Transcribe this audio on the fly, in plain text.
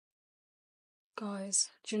Guys,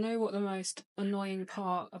 do you know what the most annoying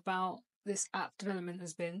part about this app development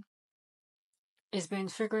has been? It's been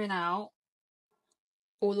figuring out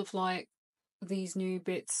all of these new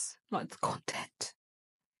bits, like the content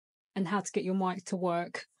and how to get your mic to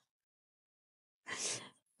work.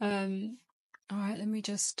 Alright, let me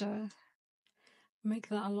just make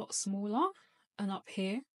that a lot smaller and up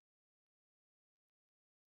here.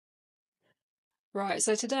 Right,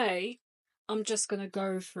 so today I'm just gonna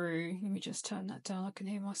go through, let me just turn that down, I can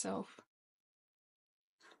hear myself.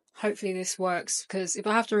 Hopefully this works, because if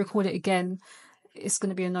I have to record it again, it's going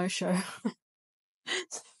to be a no-show.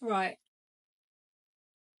 Right.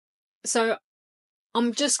 So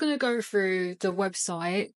I'm just going to go through the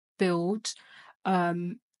website build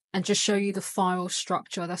and just show you the file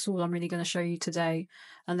structure. That's all I'm really going to show you today,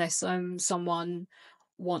 unless someone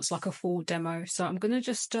wants like a full demo. So I'm going to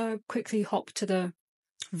just quickly hop to the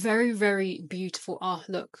very, very beautiful... Oh,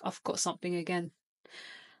 look, I've got something again.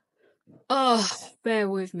 Oh, bear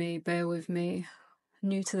with me, bear with me.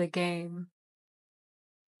 New to the game.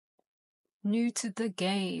 New to the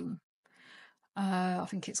game. I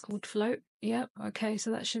think it's called Float. Yep, okay,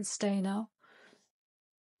 so that should stay now.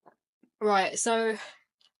 Right, so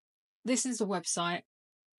this is the website,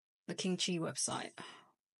 the King Chi website.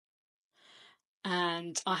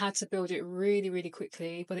 And I had to build it really, really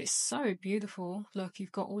quickly, but it's so beautiful. Look,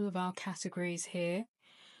 you've got all of our categories here.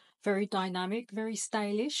 Very dynamic, very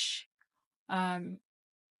stylish.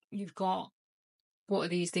 You've got, what are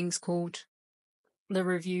these things called? The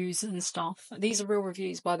reviews and stuff. These are real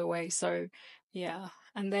reviews, by the way, so yeah.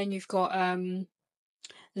 And then you've got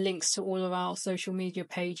links to all of our social media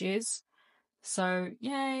pages. So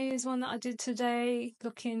yay, here's one that I did today,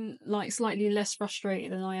 looking like slightly less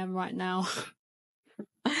frustrated than I am right now.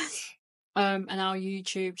 And our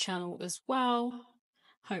YouTube channel as well.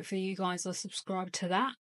 Hopefully you guys are subscribed to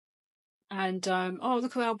that. And oh,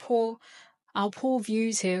 look at our poor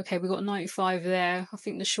views here. Okay, we got 95 there. I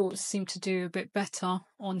think the shorts seem to do a bit better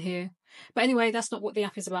on here. But anyway, that's not what the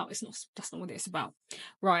app is about. That's not what it's about.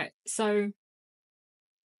 Right, so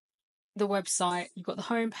the website, you've got the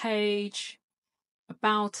home page,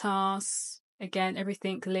 about us, again,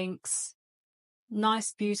 everything links.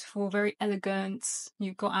 Nice, beautiful, very elegant.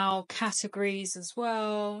 You've got our categories as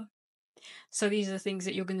well. So these are the things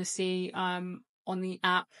that you're going to see on the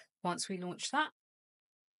app once we launch that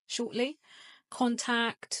shortly.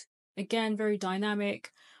 Contact, again, very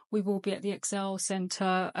dynamic. We will be at the Excel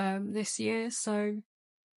Centre this year, so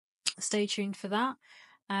stay tuned for that.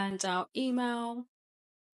 And our email.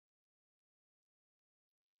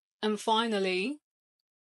 And finally,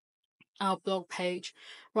 our blog page.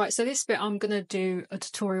 Right, so this bit I'm going to do a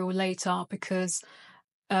tutorial later, because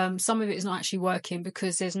some of it is not actually working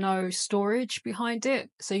because there's no storage behind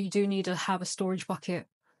it. So you do need to have a storage bucket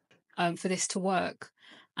for this to work.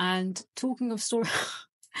 And talking of storage...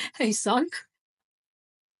 Hey, son.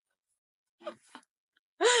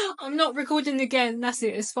 I'm not recording again. That's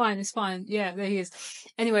it. It's fine. It's fine. Yeah, there he is.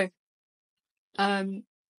 Anyway, where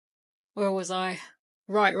was I?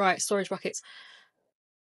 Right. Storage buckets.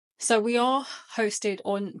 So we are hosted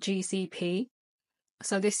on GCP.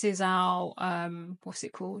 So this is our what's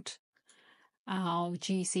it called? Our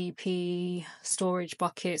GCP storage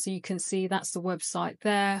bucket. So you can see that's the website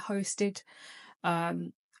there, hosted.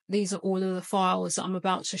 These are all of the files that I'm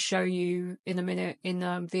about to show you in a minute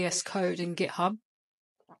in VS Code and GitHub.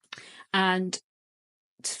 And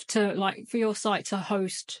to for your site to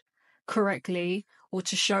host correctly or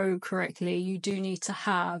to show correctly, you do need to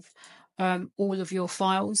have all of your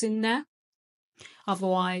files in there.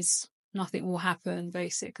 Otherwise, nothing will happen,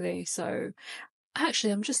 basically. So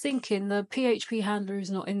actually, I'm just thinking the PHP handler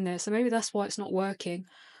is not in there, so maybe that's why it's not working.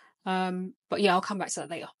 But yeah, I'll come back to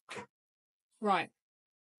that later. Right.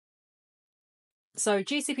 So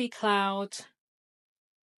GCP Cloud,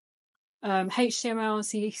 HTML,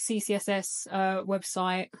 CSS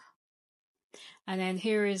website, and then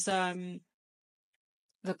here is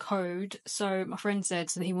the code. So my friend said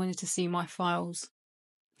that he wanted to see my files.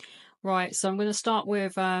 Right, so I'm going to start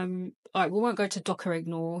with alright, we won't go to Docker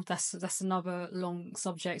ignore. That's another long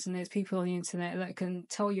subject, and there's people on the internet that can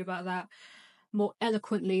tell you about that more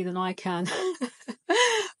eloquently than I can.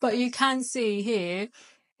 But you can see here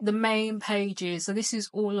the main pages. So this is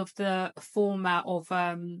all of the format of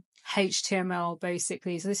HTML,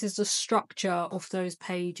 basically. So this is the structure of those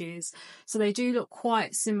pages. So they do look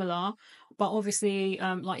quite similar, but obviously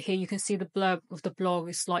like here you can see the blurb of the blog.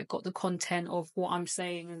 It's like got the content of what I'm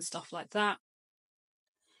saying and stuff like that.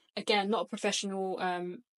 Again, not a professional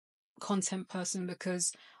content person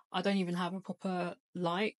because I don't even have a proper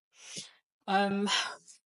light.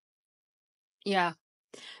 Yeah,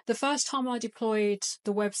 The first time I deployed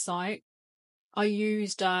the website, I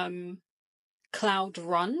used Cloud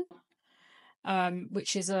Run,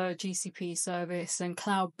 which is a GCP service, and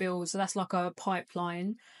Cloud Build, so that's like a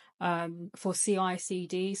pipeline for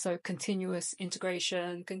CI/CD, so continuous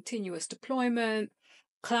integration, continuous deployment.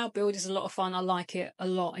 Cloud Build is a lot of fun. I like it a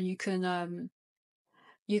lot, and you can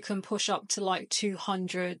push up to like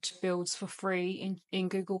 200 builds for free in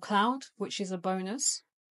Google Cloud, which is a bonus.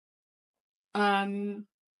 Compose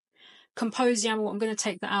YAML, I'm going to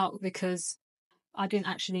take that out because I didn't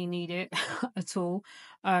actually need it at all.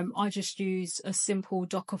 I just used a simple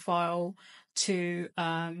Docker file to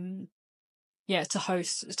host,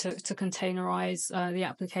 to containerize the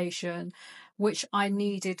application, which I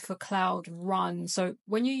needed for Cloud Run. So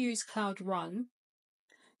when you use Cloud Run,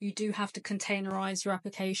 you do have to containerize your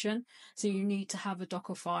application, so you need to have a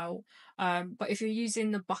Docker file. But if you're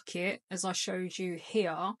using the bucket, as I showed you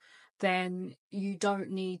here, then you don't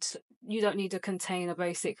need a container.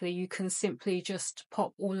 Basically, you can simply just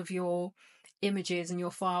pop all of your images and your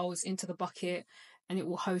files into the bucket, and it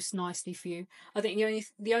will host nicely for you. I think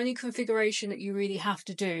the only configuration that you really have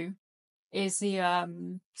to do is the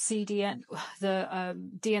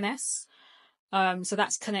DNS. So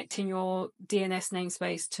that's connecting your DNS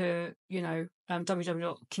namespace to,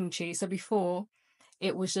 www.kingchi. So before,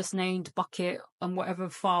 it was just named bucket and whatever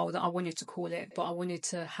file that I wanted to call it, but I wanted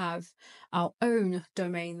to have our own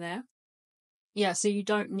domain there. Yeah, so you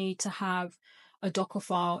don't need to have a Docker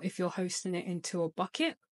file if you're hosting it into a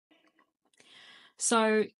bucket.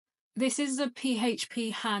 So this is a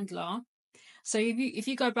PHP handler. So if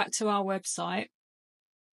you go back to our website,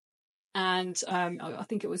 and I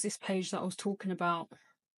think it was this page that I was talking about.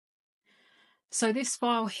 So this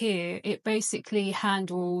file here, it basically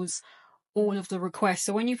handles all of the requests.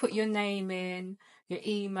 So when you put your name in, your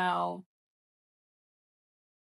email,